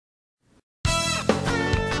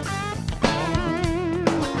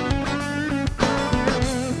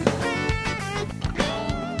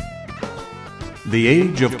The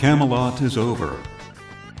age of Camelot is over.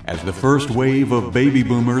 As the first wave of baby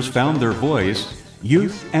boomers found their voice,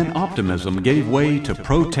 youth and optimism gave way to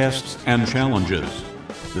protests and challenges.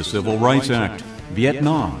 The Civil Rights Act,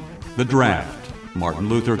 Vietnam, the draft, Martin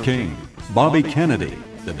Luther King, Bobby Kennedy,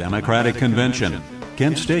 the Democratic Convention,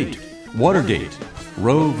 Kent State, Watergate,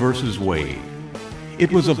 Roe versus Wade.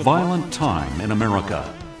 It was a violent time in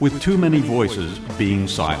America, with too many voices being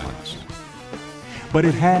silenced. But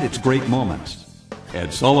it had its great moments.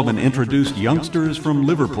 Ed Sullivan introduced youngsters from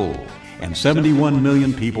Liverpool, and 71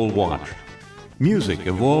 million people watched. Music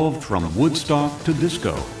evolved from Woodstock to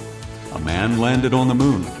disco. A man landed on the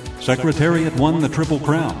moon. Secretariat won the Triple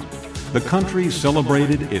Crown. The country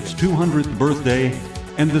celebrated its 200th birthday,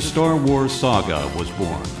 and the Star Wars saga was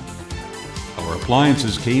born. Our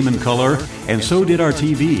appliances came in color, and so did our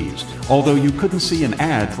TVs, although you couldn't see an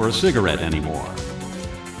ad for a cigarette anymore.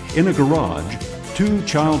 In a garage, two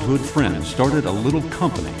childhood friends started a little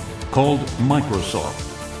company called Microsoft.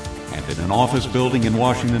 And in an office building in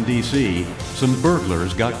Washington, D.C., some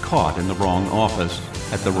burglars got caught in the wrong office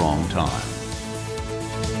at the wrong time.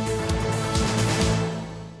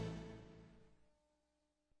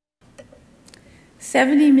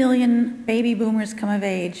 "70 million baby boomers come of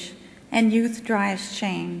age, and youth drives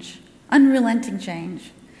change, unrelenting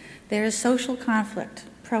change. There is social conflict,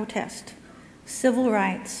 protest, civil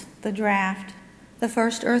rights, the draft, the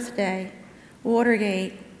first Earth Day,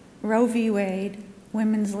 Watergate, Roe v. Wade,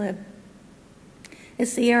 women's lib.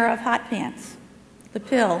 It's the era of hot pants, the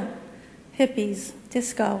pill, hippies,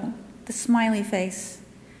 disco, the smiley face,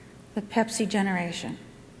 the Pepsi generation."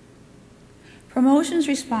 Promotions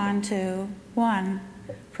respond to 1.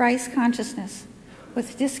 Price consciousness,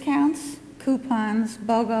 with discounts, coupons,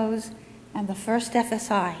 BOGOs, and the first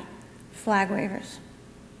FSI, flag wavers.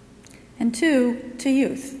 And 2, to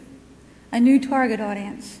youth, a new target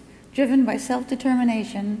audience, driven by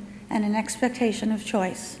self-determination and an expectation of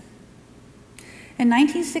choice. In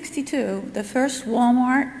 1962, the first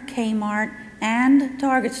Walmart, Kmart, and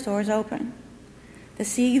Target stores opened. The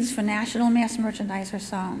seeds for national mass merchandise are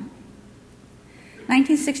sown.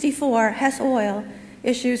 1964, Hess Oil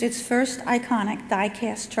issues its first iconic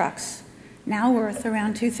die-cast trucks, now worth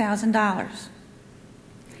around $2,000.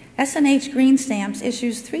 S&H Green Stamps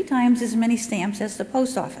issues 3 times as many stamps as the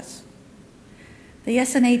post office. The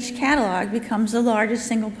S&H catalog becomes the largest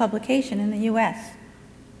single publication in the U.S.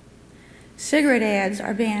 Cigarette ads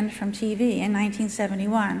are banned from TV in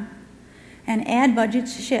 1971, and ad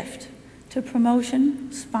budgets shift to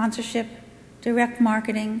promotion, sponsorship, direct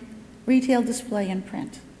marketing, retail display, and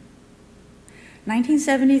print.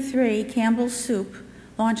 1973, Campbell's Soup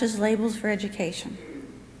launches labels for education,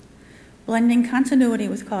 blending continuity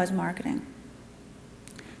with cause marketing.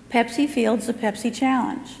 Pepsi fields the Pepsi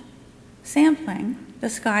Challenge, sampling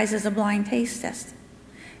disguised as a blind taste test,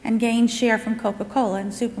 and gains share from Coca-Cola in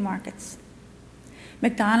supermarkets.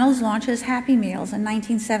 McDonald's launches Happy Meals in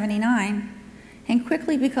 1979 and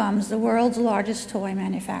quickly becomes the world's largest toy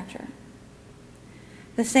manufacturer.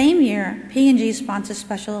 The same year, P&G sponsors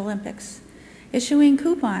Special Olympics, issuing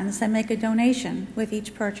coupons that make a donation with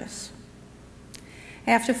each purchase.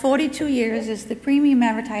 After 42 years as the Premium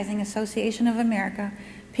Advertising Association of America,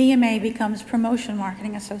 PMA becomes Promotion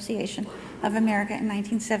Marketing Association of America in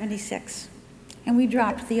 1976, and we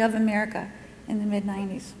dropped the of America in the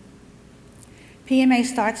mid-90s. PMA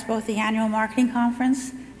starts both the annual marketing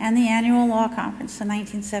conference and the annual law conference in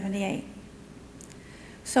 1978.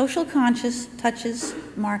 Social conscious touches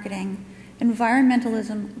marketing,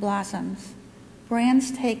 environmentalism blossoms, brands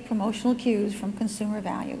take promotional cues from consumer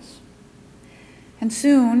values. And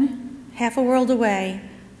soon, half a world away,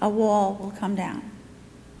 a wall will come down.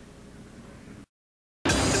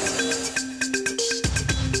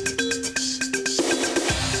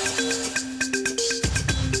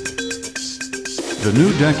 The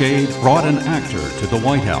new decade brought an actor to the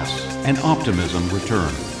White House, and optimism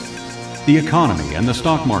returned. The economy and the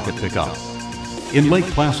stock market pick up. In Lake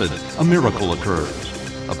Placid, a miracle occurs,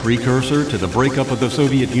 a precursor to the breakup of the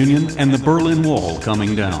Soviet Union and the Berlin Wall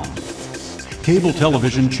coming down. Cable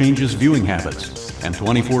television changes viewing habits, and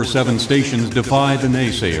 24/7 stations defy the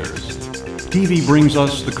naysayers. TV brings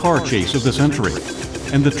us the car chase of the century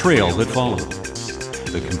and the trail that followed.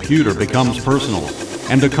 The computer becomes personal,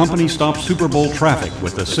 and a company stops Super Bowl traffic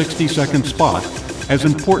with a 60-second spot as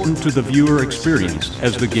important to the viewer experience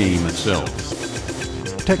as the game itself.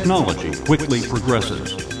 Technology quickly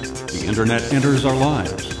progresses. The internet enters our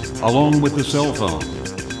lives, along with the cell phone.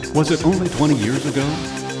 Was it only 20 years ago?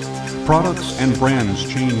 Products and brands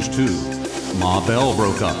changed too. Ma Bell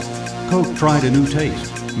broke up. Coke tried a new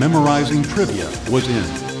taste. Memorizing trivia was in.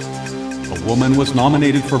 A woman was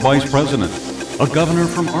nominated for vice president. A governor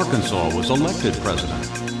from Arkansas was elected president.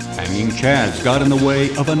 Hanging chads got in the way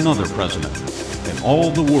of another president. And all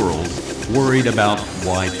the world worried about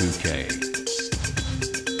Y2K.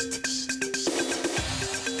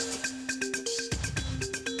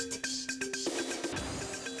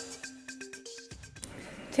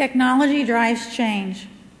 Technology drives change.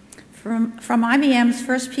 From IBM's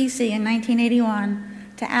first PC in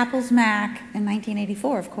 1981 to Apple's Mac in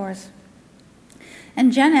 1984, of course.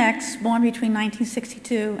 And Gen X, born between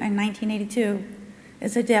 1962 and 1982,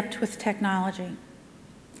 is adept with technology.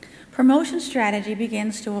 Promotion strategy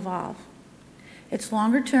begins to evolve. It's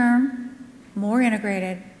longer term, more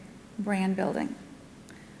integrated, brand building.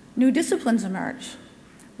 New disciplines emerge: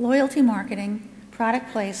 loyalty marketing,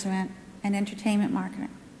 product placement, and entertainment marketing.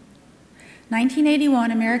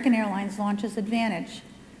 1981, American Airlines launches Advantage,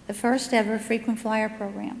 the first ever frequent flyer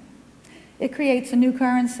program. It creates a new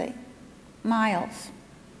currency, miles.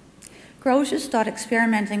 Grocers start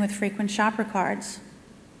experimenting with frequent shopper cards.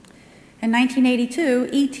 In 1982,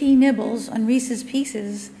 E.T. nibbles on Reese's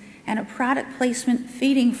Pieces and a product placement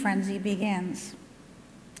feeding frenzy begins.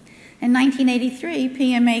 In 1983,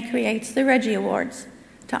 PMA creates the Reggie Awards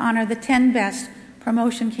to honor the 10 best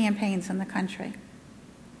promotion campaigns in the country.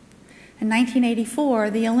 In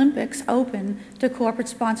 1984, the Olympics open to corporate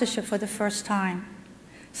sponsorship for the first time,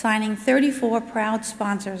 signing 34 proud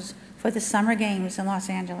sponsors for the Summer Games in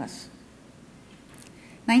Los Angeles.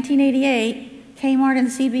 1988, Kmart and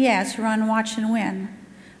CBS run Watch and Win,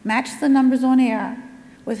 match the numbers on air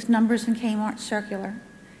with numbers in Kmart Circular,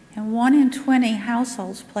 and 1 in 20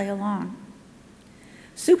 households play along.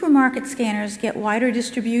 Supermarket scanners get wider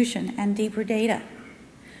distribution and deeper data.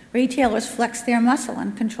 Retailers flex their muscle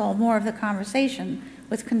and control more of the conversation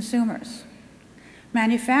with consumers.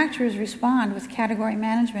 Manufacturers respond with category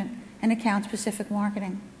management and account-specific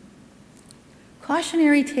marketing.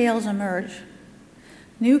 Cautionary tales emerge.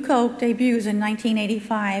 New Coke debuts in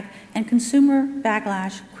 1985, and consumer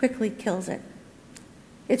backlash quickly kills it.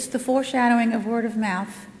 It's the foreshadowing of word of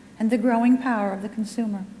mouth and the growing power of the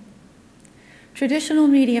consumer. Traditional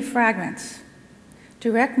media fragments.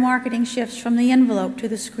 Direct marketing shifts from the envelope to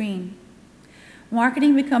the screen.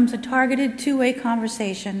 Marketing becomes a targeted two-way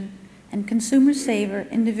conversation, and consumers savor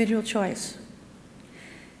individual choice.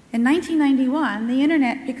 In 1991, the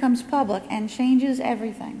internet becomes public and changes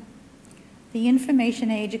everything. The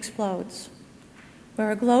information age explodes.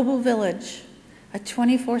 We're a global village, a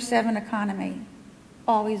 24/7 economy,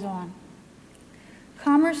 always on.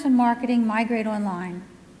 Commerce and marketing migrate online.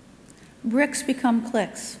 Bricks become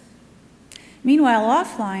clicks. Meanwhile,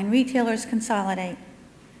 offline, retailers consolidate.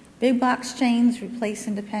 Big box chains replace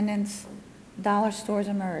independents. Dollar stores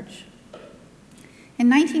emerge. In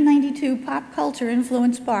 1992, pop culture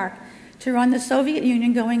influenced Bark to run the Soviet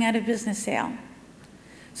Union going out of business sale.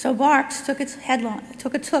 So Barks took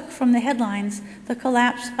from the headlines the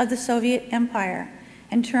collapse of the Soviet Empire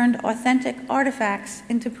and turned authentic artifacts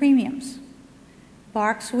into premiums.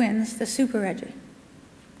 Barks wins the Super Reggie.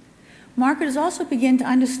 Marketers also begin to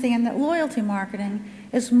understand that loyalty marketing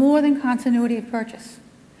is more than continuity of purchase.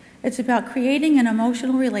 It's about creating an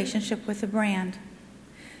emotional relationship with the brand.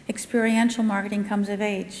 Experiential marketing comes of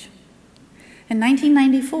age. In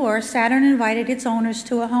 1994, Saturn invited its owners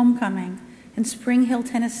to a homecoming in Spring Hill,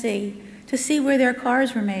 Tennessee, to see where their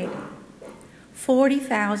cars were made.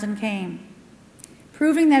 40,000 came,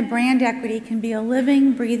 proving that brand equity can be a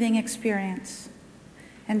living, breathing experience.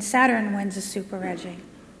 And Saturn wins a Super Reggie.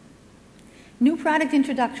 New product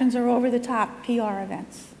introductions are over-the-top PR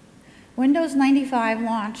events. Windows 95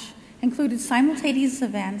 launch included simultaneous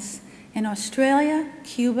events in Australia,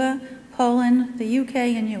 Cuba, Poland, the UK,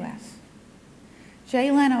 and US.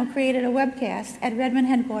 Jay Leno created a webcast at Redmond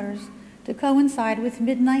headquarters to coincide with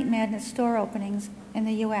Midnight Madness store openings in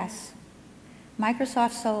the US.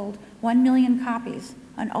 Microsoft sold 1 million copies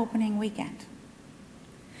on opening weekend.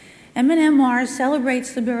 M&M Mars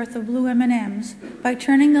celebrates the birth of blue M&Ms by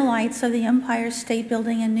turning the lights of the Empire State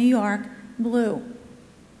Building in New York blue.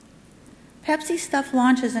 Pepsi Stuff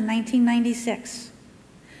launches in 1996.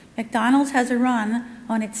 McDonald's has a run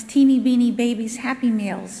on its Teeny Beanie Babies Happy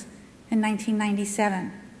Meals in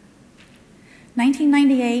 1997.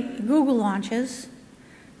 1998, Google launches,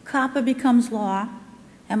 COPPA becomes law,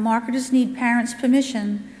 and marketers need parents'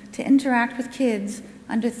 permission to interact with kids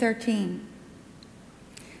under 13.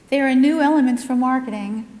 There are new elements for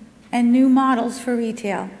marketing and new models for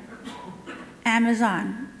retail.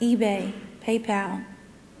 Amazon, eBay, PayPal.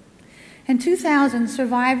 In 2000,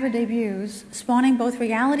 Survivor debuts, spawning both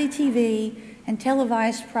reality TV and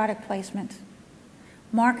televised product placement.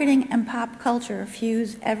 Marketing and pop culture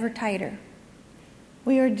fuse ever tighter.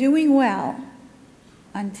 We are doing well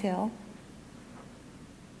until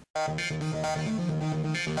September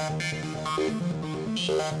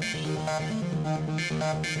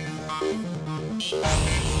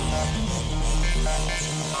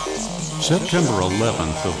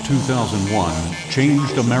 11th of 2001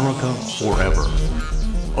 changed America forever.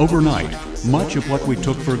 Overnight, much of what we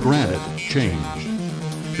took for granted changed.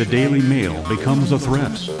 The Daily Mail becomes a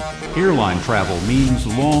threat. Airline travel means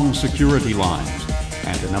long security lines,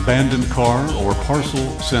 and an abandoned car or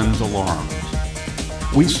parcel sends alarms.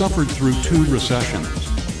 We suffered through 2 recessions,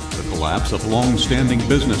 the collapse of long-standing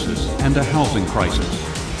businesses, and a housing crisis.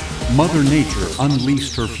 Mother Nature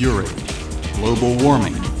unleashed her fury. Global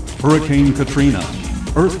warming, Hurricane Katrina,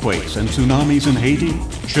 earthquakes and tsunamis in Haiti,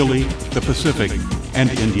 Chile, the Pacific, and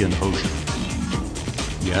Indian Ocean.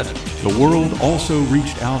 Yet, the world also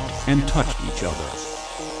reached out and touched each other.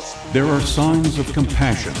 There are signs of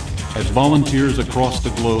compassion as volunteers across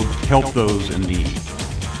the globe help those in need.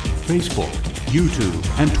 Facebook, YouTube,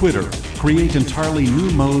 and Twitter create entirely new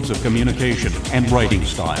modes of communication and writing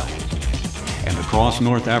styles. And across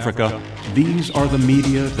North Africa, these are the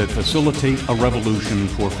media that facilitate a revolution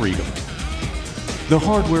for freedom. The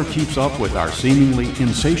hardware keeps up with our seemingly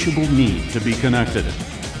insatiable need to be connected,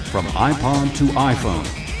 from iPod to iPhone,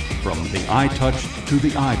 from the iTouch to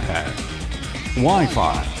the iPad.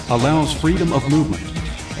 Wi-Fi allows freedom of movement,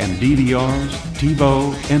 and DVRs,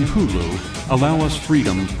 TiVo, and Hulu allow us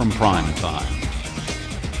freedom from prime time.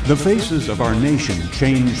 The faces of our nation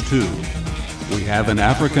change too. We have an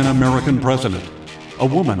African-American president, a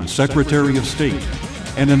woman Secretary of State,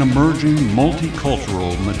 and an emerging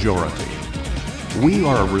multicultural majority. We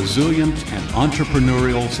are a resilient and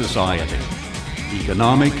entrepreneurial society.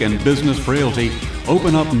 Economic and business frailty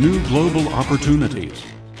open up new global opportunities.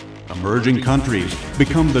 Emerging countries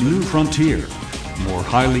become the new frontier. More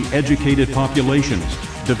highly educated populations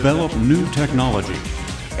develop new technology,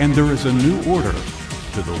 and there is a new order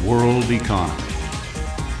to the world economy.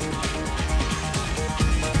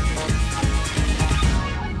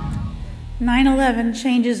 "9/11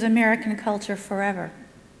 changes American culture forever."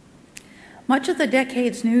 Much of the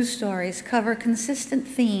decade's news stories cover consistent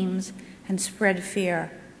themes and spread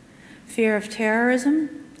fear. Fear of terrorism,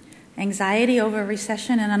 anxiety over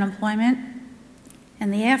recession and unemployment,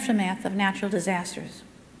 and the aftermath of natural disasters.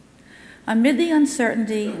 Amid the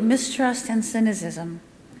uncertainty, mistrust, and cynicism,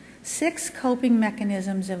 6 coping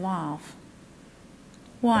mechanisms evolve.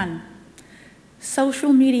 1.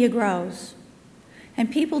 Social media grows,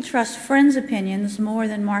 and people trust friends' opinions more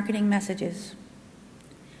than marketing messages.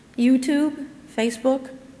 YouTube,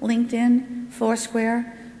 Facebook, LinkedIn,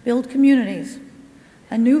 Foursquare build communities,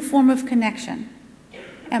 a new form of connection,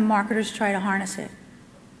 and marketers try to harness it.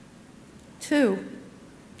 2.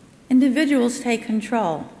 Individuals take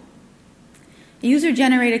control.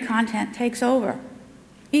 User-generated content takes over,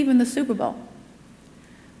 even the Super Bowl.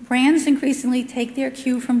 Brands increasingly take their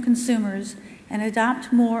cue from consumers and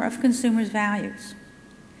adopt more of consumers' values.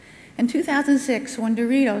 In 2006, when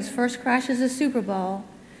Doritos first crashes the Super Bowl,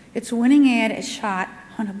 its winning ad is shot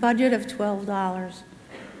on a budget of $12.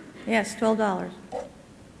 Yes, $12.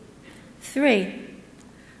 3.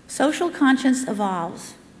 Social conscience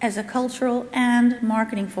evolves as a cultural and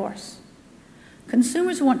marketing force.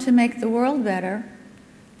 Consumers want to make the world better.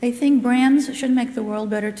 They think brands should make the world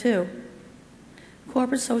better too.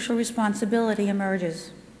 Corporate social responsibility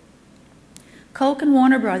emerges. Coke and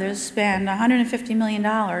Warner Brothers spend $150 million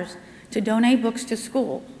to donate books to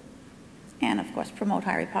schools and, of course, promote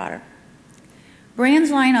Harry Potter.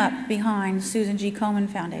 Brands line up behind Susan G. Komen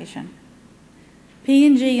Foundation.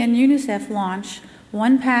 P&G and UNICEF launch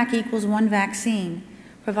 "One Pack Equals One Vaccine,"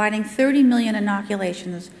 providing 30 million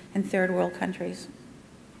inoculations in third world countries.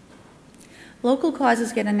 Local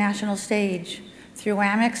causes get a national stage through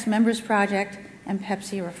Amex Members Project and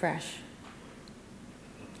Pepsi Refresh.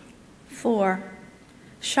 4.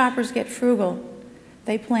 Shoppers get frugal.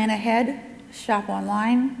 They plan ahead, shop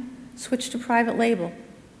online, switch to private label.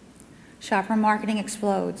 Shopper marketing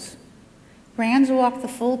explodes. Brands walk the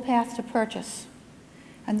full path to purchase,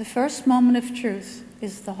 and the first moment of truth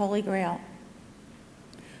is the Holy Grail.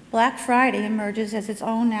 Black Friday emerges as its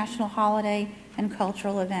own national holiday and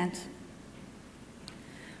cultural event.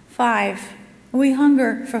 5. We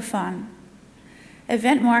hunger for fun.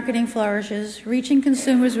 Event marketing flourishes, reaching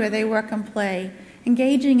consumers where they work and play,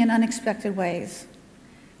 engaging in unexpected ways.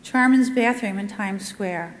 Charmin's bathroom in Times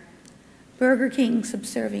Square. Burger King's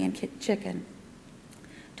subservient chicken.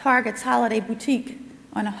 Target's holiday boutique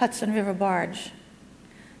on a Hudson River barge.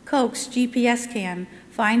 Coke's GPS can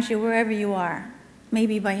finds you wherever you are,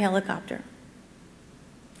 maybe by helicopter.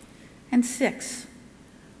 And 6,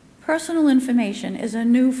 personal information is a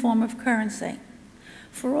new form of currency.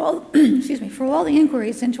 For all, for all the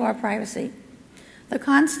inquiries into our privacy, the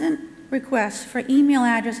constant requests for email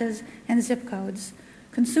addresses and zip codes,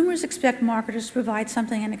 consumers expect marketers to provide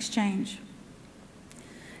something in exchange.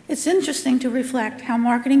 It's interesting to reflect how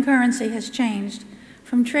marketing currency has changed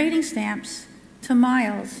from trading stamps to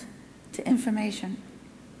miles to information.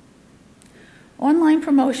 Online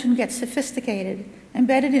promotion gets sophisticated,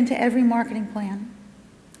 embedded into every marketing plan.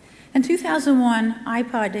 In 2001,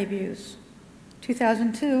 iPod debuts.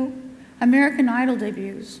 2002, American Idol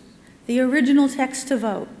debuts, the original text to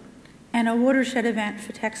vote, and a watershed event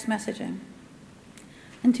for text messaging.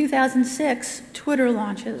 In 2006, Twitter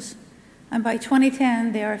launches, and by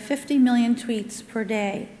 2010, there are 50 million tweets per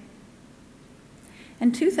day.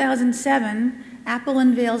 In 2007, Apple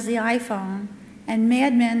unveils the iPhone, and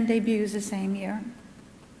Mad Men debuts the same year.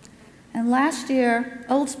 And last year,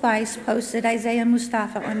 Old Spice posted Isaiah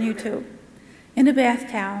Mustafa on YouTube in a bath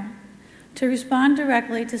towel to respond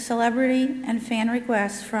directly to celebrity and fan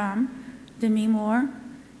requests from Demi Moore,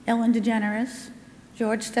 Ellen DeGeneres,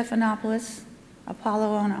 George Stephanopoulos,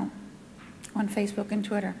 Apollo Ono on Facebook and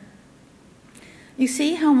Twitter. You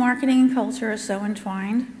see how marketing and culture are so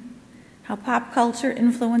entwined, how pop culture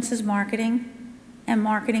influences marketing, and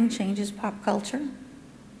marketing changes pop culture?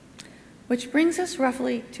 Which brings us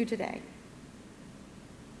roughly to today.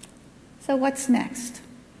 So what's next?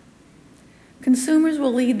 Consumers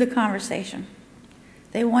will lead the conversation.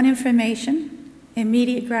 They want information,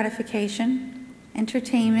 immediate gratification,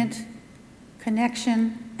 entertainment,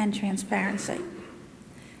 connection, and transparency.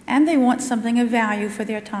 And they want something of value for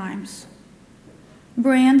their times.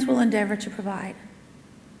 Brands will endeavor to provide.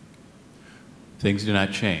 Things do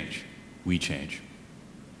not change. We change.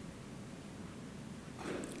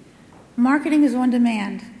 Marketing is on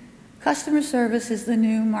demand. Customer service is the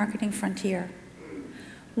new marketing frontier.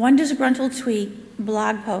 One disgruntled tweet,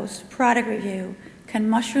 blog post, product review can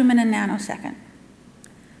mushroom in a nanosecond.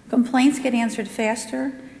 Complaints get answered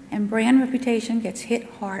faster, and brand reputation gets hit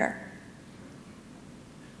harder.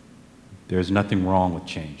 There is nothing wrong with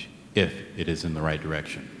change if it is in the right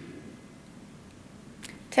direction.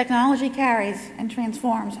 Technology carries and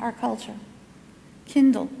transforms our culture.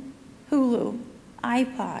 Kindle, Hulu,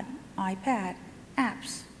 iPod, iPad,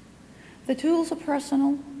 apps. The tools are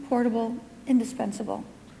personal, portable, indispensable.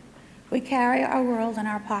 We carry our world in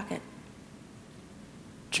our pocket.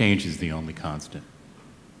 Change is the only constant.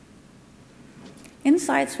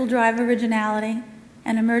 Insights will drive originality,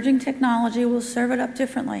 and emerging technology will serve it up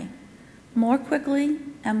differently, more quickly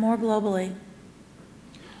and more globally.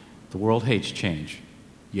 The world hates change,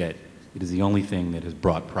 yet it is the only thing that has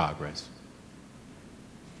brought progress.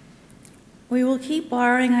 We will keep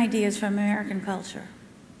borrowing ideas from American culture,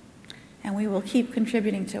 and we will keep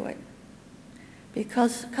contributing to it.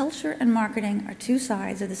 Because culture and marketing are two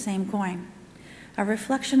sides of the same coin, a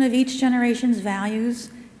reflection of each generation's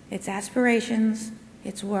values, its aspirations,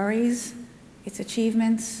 its worries, its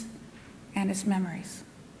achievements, and its memories.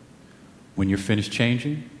 When you're finished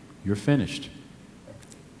changing, you're finished.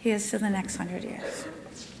 Here's to the next 100 years.